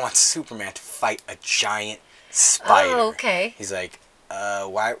 I want Superman to fight a giant spider. Oh, okay. He's like,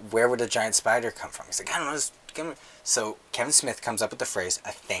 where would a giant spider come from? He's like, I don't know. So Kevin Smith comes up with the phrase, a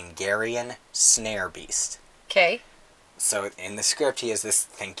Thangarian snare beast. Okay. So in the script, he has this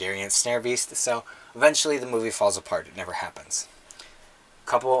Thangarian snare beast. So eventually the movie falls apart. It never happens.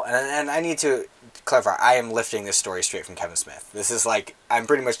 And I need to clarify, I am lifting this story straight from Kevin Smith. This is like, I'm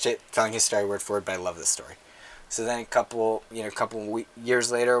pretty much telling his story word for word, but I love this story. So then a couple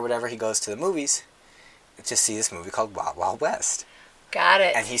years later or whatever, he goes to the movies to see this movie called Wild Wild West. Got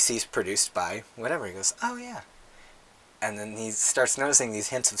it. And he sees produced by whatever. He goes, oh yeah. And then he starts noticing these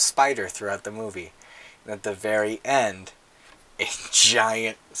hints of spider throughout the movie. And at the very end, a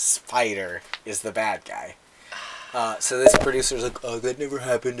giant spider is the bad guy. So this producer's like, oh, that never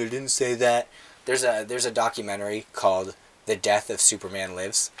happened. I didn't say that. There's a documentary called The Death of Superman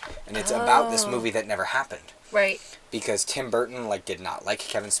Lives, and it's about this movie that never happened. Right. Because Tim Burton did not like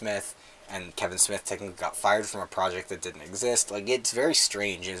Kevin Smith, and Kevin Smith technically got fired from a project that didn't exist. It's very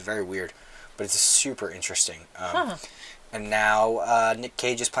strange. It's very weird, but it's super interesting. And now Nick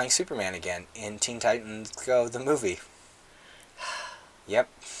Cage is playing Superman again in Teen Titans Go, the movie. Yep.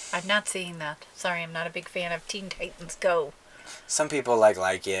 I'm not seeing that. Sorry, I'm not a big fan of Teen Titans Go. Some people like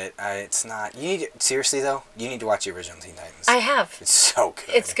it. It's not. Seriously though, you need to watch the original Teen Titans. I have. It's so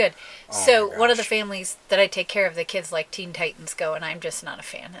good. It's good. So one of the families that I take care of, the kids like Teen Titans Go, and I'm just not a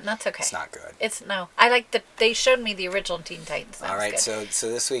fan, and that's okay. It's not good. I like that they showed me the original Teen Titans. All right. So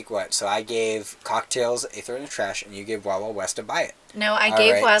this week what? So I gave Cocktails a throw in the trash, and you gave Wild Wild West a buy it. No, I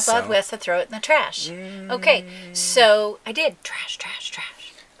gave Wild Wild West a throw it in the trash. Okay. So I did trash.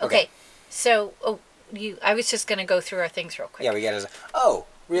 Okay. So I was just going to go through our things real quick. Yeah, we got to...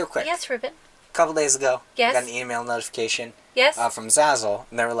 real quick. Yes, Ruben? A couple days ago, yes. I got an email notification yes. From Zazzle,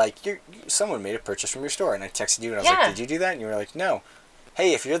 and they were like, someone made a purchase from your store. And I texted you, and I was like, did you do that? And you were like, no.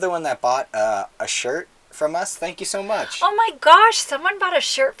 Hey, if you're the one that bought a shirt from us, thank you so much. Oh my gosh, someone bought a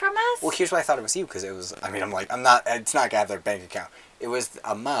shirt from us? Well, here's why I thought it was you, because it was... I'm not... It's not going to have their bank account. It was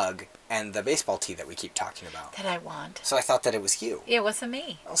a mug and the baseball tee that we keep talking about. That I want. So I thought that it was you. Yeah, it wasn't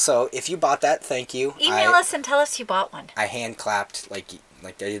me. So if you bought that, thank you. Email us and tell us you bought one. I hand clapped like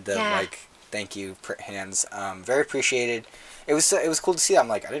I did the thank you hands. Very appreciated. It was cool to see. I'm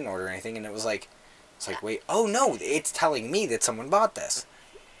like, I didn't order anything, and it's like wait, oh no, it's telling me that someone bought this.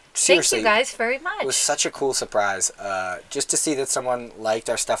 Seriously, thank you guys very much. It was such a cool surprise, just to see that someone liked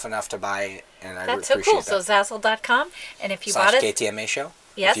our stuff enough to buy it, and I appreciate that. That's so cool. So Zazzle.com, and if you bought it, KTMA show.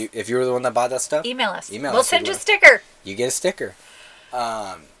 Yes. If you were the one that bought that stuff, email us. We'll send you a sticker. You get a sticker.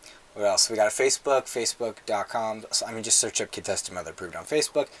 What else? We got a Facebook, facebook.com. Just search up Kid Tested Mother Approved on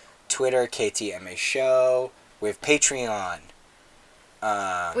Facebook. Twitter, KTMA Show. We have Patreon.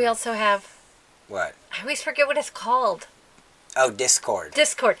 We also have... What? I always forget what it's called. Oh, Discord.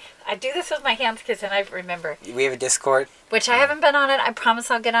 I do this with my hands because then I remember. We have a Discord. Which I haven't been on it. I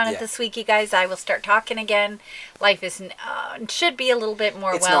promise I'll get on it this week, you guys. I will start talking again. Life is should be a little bit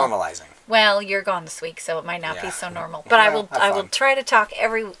more It's normalizing. Well, you're gone this week, so it might not be so normal. But I will try to talk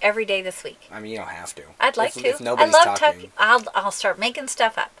every day this week. You don't have to. I'd like to. If nobody's talking. I'll start making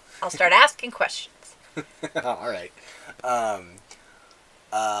stuff up. I'll start asking questions. All right.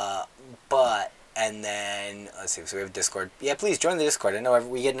 And then, let's see, so we have Discord. Yeah, please join the Discord. I know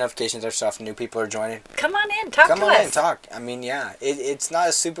we get notifications of stuff, new people are joining. Come on in, talk to us. Come on in, talk. I mean, yeah, it's not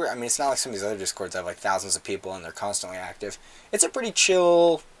a super, I mean, it's not like some of these other Discords that have like thousands of people and they're constantly active. It's a pretty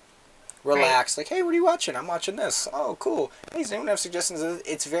chill, relaxed, like, hey, what are you watching? I'm watching this. Oh, cool. Hey, does anyone have suggestions?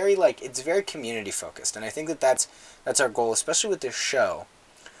 It's very, like, it's very community focused. And I think that's our goal, especially with this show.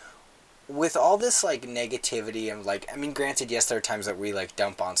 With all this, like, negativity and, like, I mean, granted, yes, there are times that we, like,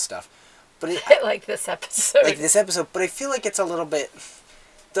 dump on stuff. But like this episode. Like this episode, but I feel like it's a little bit...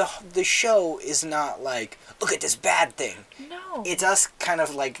 The show is not like, look at this bad thing. No. It's us kind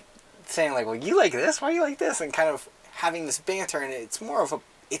of, like, saying, like, well, you like this? Why you like this? And kind of having this banter, and it's more of a...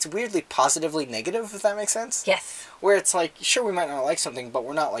 It's weirdly positively negative, if that makes sense. Yes. Where it's like, sure, we might not like something, but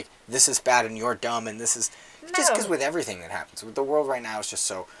we're not like, this is bad and you're dumb and this is... No. Just because with everything that happens. With the world right now, it's just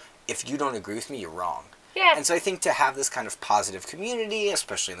so, if you don't agree with me, you're wrong. Yeah. And so I think to have this kind of positive community,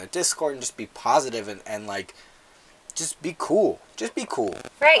 especially in the Discord, and just be positive and like, just be cool. Just be cool.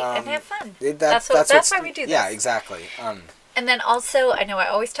 Right, and have fun. That's why we do this. Yeah, exactly. And then also, I know I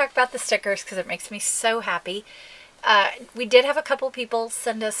always talk about the stickers because it makes me so happy. We did have a couple people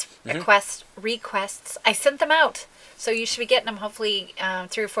send us requests. I sent them out. So you should be getting them hopefully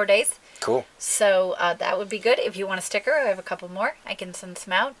 3 or 4 days. Cool. So that would be good. If you want a sticker, I have a couple more. I can send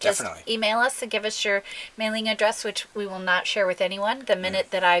some out. Definitely. Just email us and give us your mailing address, which we will not share with anyone. The minute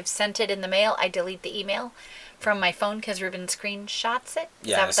that I've sent it in the mail, I delete the email from my phone because Ruben screenshots it.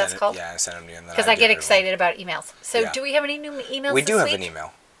 Is that what that's called? Yeah, I sent them to you. Because I get excited about emails. So do we have any new emails We do have an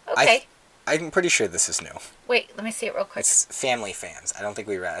email. Okay. I'm pretty sure this is new. Wait, let me see it real quick. It's Family Fans. I don't think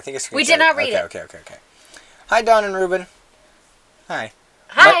we read it. I think it's... We did not read it. Okay. Hi, Dawn and Ruben. Hi.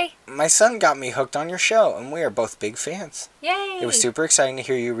 Hi. My son got me hooked on your show, and we are both big fans. Yay. It was super exciting to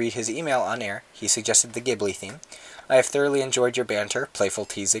hear you read his email on air. He suggested the Ghibli theme. I have thoroughly enjoyed your banter, playful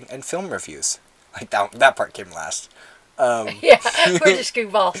teasing, and film reviews. Like, that part came last. Yeah, we're just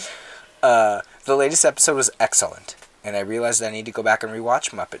goofballs. The latest episode was excellent, and I realized I need to go back and rewatch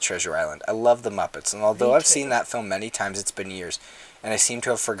Muppet Treasure Island. I love the Muppets, and although I've seen that film many times, it's been years, and I seem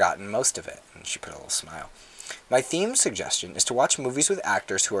to have forgotten most of it. And she put a little smile. My theme suggestion is to watch movies with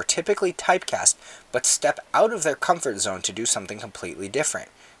actors who are typically typecast, but step out of their comfort zone to do something completely different.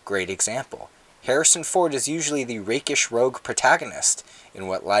 Great example. Harrison Ford is usually the rakish rogue protagonist. In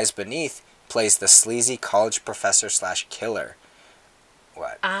What Lies Beneath, plays the sleazy college professor/killer.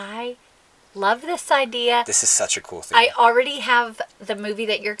 What? I love this idea. This is such a cool thing. I already have the movie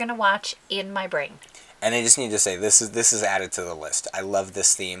that you're going to watch in my brain. And I just need to say, this is added to the list. I love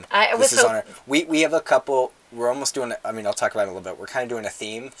this theme. We have a couple... We're almost doing... I mean, I'll talk about it a little bit. We're kind of doing a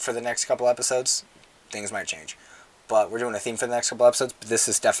theme for the next couple episodes. Things might change. But we're doing a theme for the next couple episodes. But this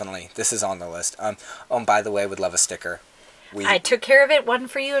is on the list. And by the way, would love a sticker. I took care of it. One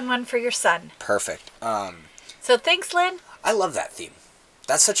for you and one for your son. Perfect. So thanks, Lynn. I love that theme.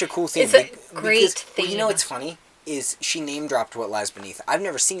 That's such a cool theme. It's a great theme. Well, you know what's funny? Is she name dropped What Lies Beneath. I've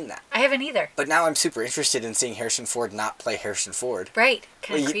never seen that. I haven't either. But now I'm super interested in seeing Harrison Ford not play Harrison Ford. Right.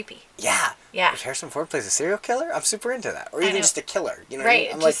 Kind of creepy. Yeah. Yeah. If Harrison Ford plays a serial killer, I'm super into that. Or even just a killer. You know right.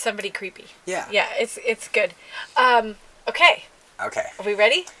 What I mean? Just somebody creepy. Yeah. Yeah, it's good. Okay. Okay. Are we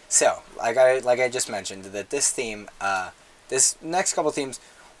ready? So, like I just mentioned, that this theme, this next couple themes,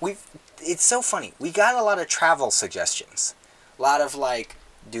 it's so funny. We got a lot of travel suggestions. A lot of like,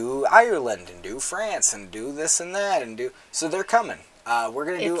 do Ireland and do France and do this and that and do... So they're coming. We're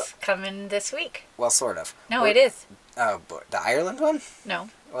going to do... It's coming this week. Well, sort of. No, it is. Oh, but the Ireland one?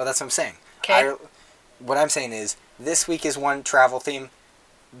 No. Well, that's what I'm saying. Okay. What I'm saying is, this week is one travel theme,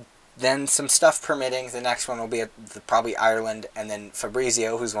 then some stuff permitting, the next one will be probably Ireland, and then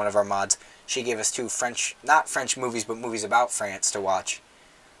Fabrizio, who's one of our mods, she gave us 2 not French movies, but movies about France to watch.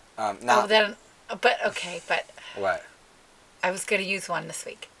 But... What? I was going to use one this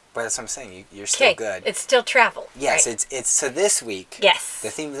week. But that's what I'm saying. You're still good. It's still travel. Yes, right? it's so this week. Yes. The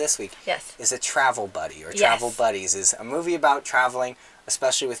theme of this week. Yes. Is a travel buddy or travel buddies. Is a movie about traveling,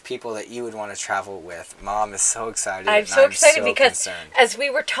 especially with people that you would want to travel with. Mom is so excited. I'm so excited because as we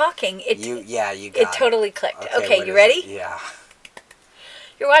were talking, it totally clicked. Okay, you ready? Yeah.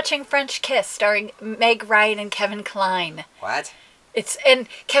 You're watching French Kiss, starring Meg Ryan and Kevin Kline. What? And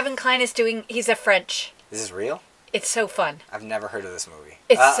Kevin Kline he's a French. Is this real? It's so fun. I've never heard of this movie.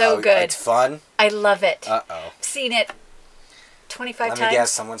 It's so good. It's fun? I love it. Uh-oh. I've seen it 25 times. Let me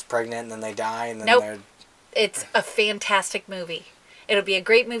guess, someone's pregnant and then they die and then they're... It's a fantastic movie. It'll be a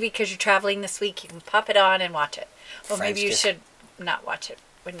great movie because you're traveling this week. You can pop it on and watch it. Well, maybe you should not watch it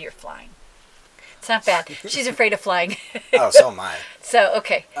when you're flying. It's not bad. She's afraid of flying. Oh, so am I. So,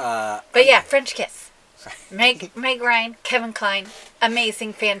 okay. But yeah, French Kiss. Meg Ryan, Kevin Kline.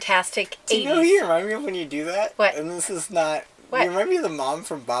 amazing, fantastic 80s. Do you know who you remind me of when you do that? What? And this is not... What? You remind me of the mom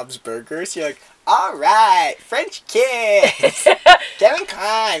from Bob's Burgers? You're like, all right, French kiss. Kevin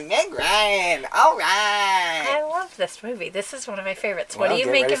Kline, Meg Ryan, all right. I love this movie. This is one of my favorites. What are you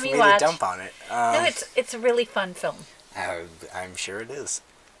making me watch? To dump on it. No, it's a really fun film. I'm sure it is.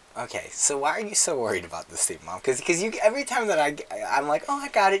 Okay, so why are you so worried about this theme, Mom? Because you every time that I'm like, oh, I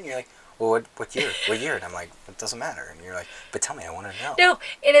got it, and you're like, well, what year? What year? And I'm like, it doesn't matter. And you're like, but tell me, I want to know. No,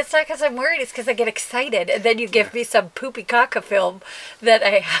 and it's not because I'm worried. It's because I get excited, and then you give me some poopy caca film that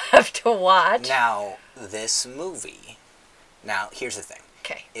I have to watch. Now, this movie. Now, here's the thing.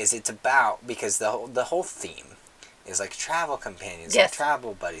 Okay. Is it's about, because the whole theme is like travel companions yes. and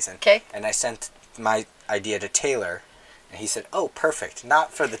travel buddies. And, okay. And I sent my idea to Taylor. And he said, oh, perfect.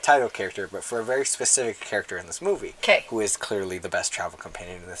 Not for the title character, but for a very specific character in this movie. Okay. Who is clearly the best travel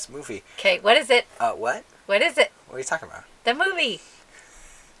companion in this movie. Okay, what is it? What? What is it? What are you talking about? The movie.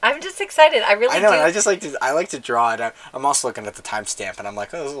 I'm just excited. I really do. I know, and I just like to draw it out. I'm also looking at the timestamp, and I'm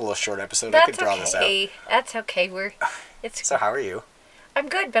like, oh, this is a little short episode. I could draw this out. That's okay. So how are you? I'm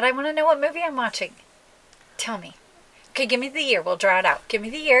good, but I want to know what movie I'm watching. Tell me. Okay, give me the year. We'll draw it out. Give me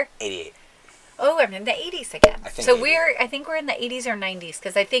the year. 88. Oh, I'm in the 80s again. I think so 80. I think we're in the 80s or 90s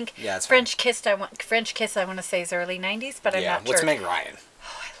because I think French Kiss I want to say is early 90s, but I'm not sure. What's Meg Ryan?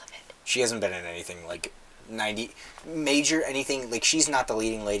 Oh, I love it. She hasn't been in anything like 90 major anything, like she's not the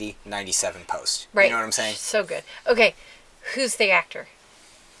leading lady. 97 post. Right. You know what I'm saying? So good. Okay, who's the actor?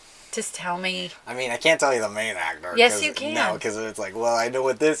 Just tell me. I mean, I can't tell you the main actor. Yes, you can. No, because it's like, well, I know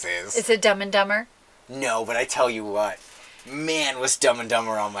what this is. Is it Dumb and Dumber? No, but I tell you what. Man, was Dumb and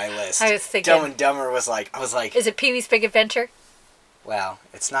Dumber on my list. I was thinking. Dumb and Dumber was like, I was like. Is it Pee-wee's Big Adventure? Well,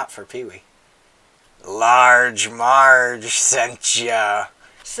 it's not for Pee-wee. Large Marge sent ya.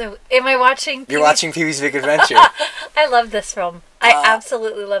 So, am I watching You're watching Pee-wee's Big Adventure. I love this film. I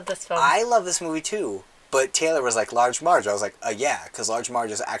absolutely love this film. I love this movie too. But Taylor was like, Large Marge. I was like, yeah, because Large Marge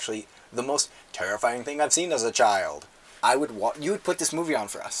is actually the most terrifying thing I've seen as a child. You would put this movie on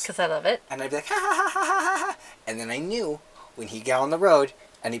for us. Because I love it. And I'd be like, ha ha ha ha ha ha. And then I knew when he got on the road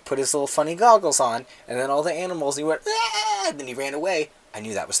and he put his little funny goggles on, and then all the animals, he went, ah, and then he ran away. I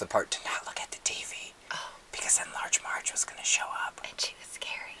knew that was the part to not look at the TV. Oh. Because then Large Marge was going to show up. And she was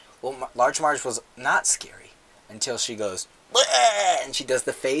scary. Well, Large Marge was not scary until she goes, and she does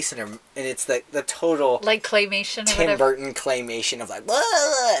the face, and it's the total... Like claymation or Tim Burton claymation of like,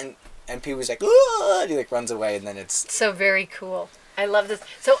 and Pee-wee's like, and he like runs away, and then it's... So very cool. I love this.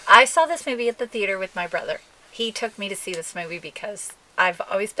 So I saw this movie at the theater with my brother. He took me to see this movie because I've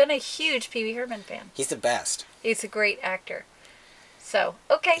always been a huge Pee Wee Herman fan. He's the best. He's a great actor. So,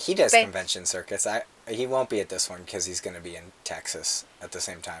 okay. He does convention circuits. He won't be at this one because he's going to be in Texas at the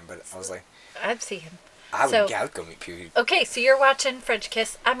same time, but I was like... I'd see him. I would go meet Pee Wee. Okay, so you're watching French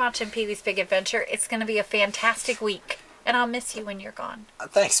Kiss. I'm watching Pee Wee's Big Adventure. It's going to be a fantastic week, and I'll miss you when you're gone.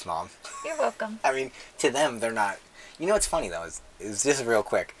 Thanks, Mom. You're welcome. I mean, to them, they're not... You know what's funny, though, is just real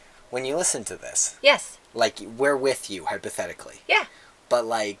quick. When you listen to this... Yes. Like, we're with you, hypothetically. Yeah. But,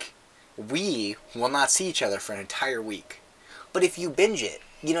 like, we will not see each other for an entire week. But if you binge it,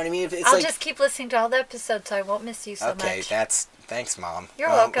 you know what I mean? I'll just keep listening to all the episodes so I won't miss you so much. Okay, thanks, Mom. You're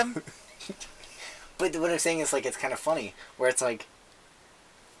welcome. But what I'm saying is, like, it's kind of funny, where it's like,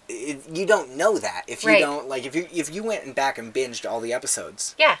 you don't know that. If you don't, like, if you went back and binged all the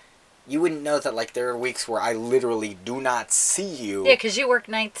episodes. Yeah. You wouldn't know that, like, there are weeks where I literally do not see you. Yeah, because you work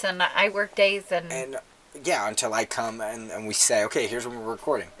nights and I work days and yeah, until I come and we say, okay, here's when we're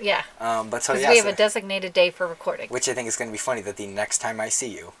recording. Yeah. But so we have a designated day for recording. Which I think is going to be funny that the next time I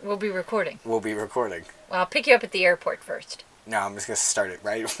see you, we'll be recording. We'll be recording. Well, I'll pick you up at the airport first. No, I'm just going to start it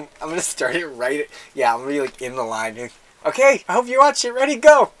right. I'm going to start it right. Yeah, I'm going to be like in the line. Okay, I hope you watch it. Ready,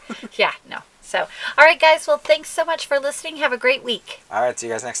 go. Yeah, no. So, all right, guys. Well, thanks so much for listening. Have a great week. All right, see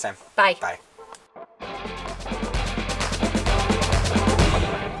you guys next time. Bye. Bye.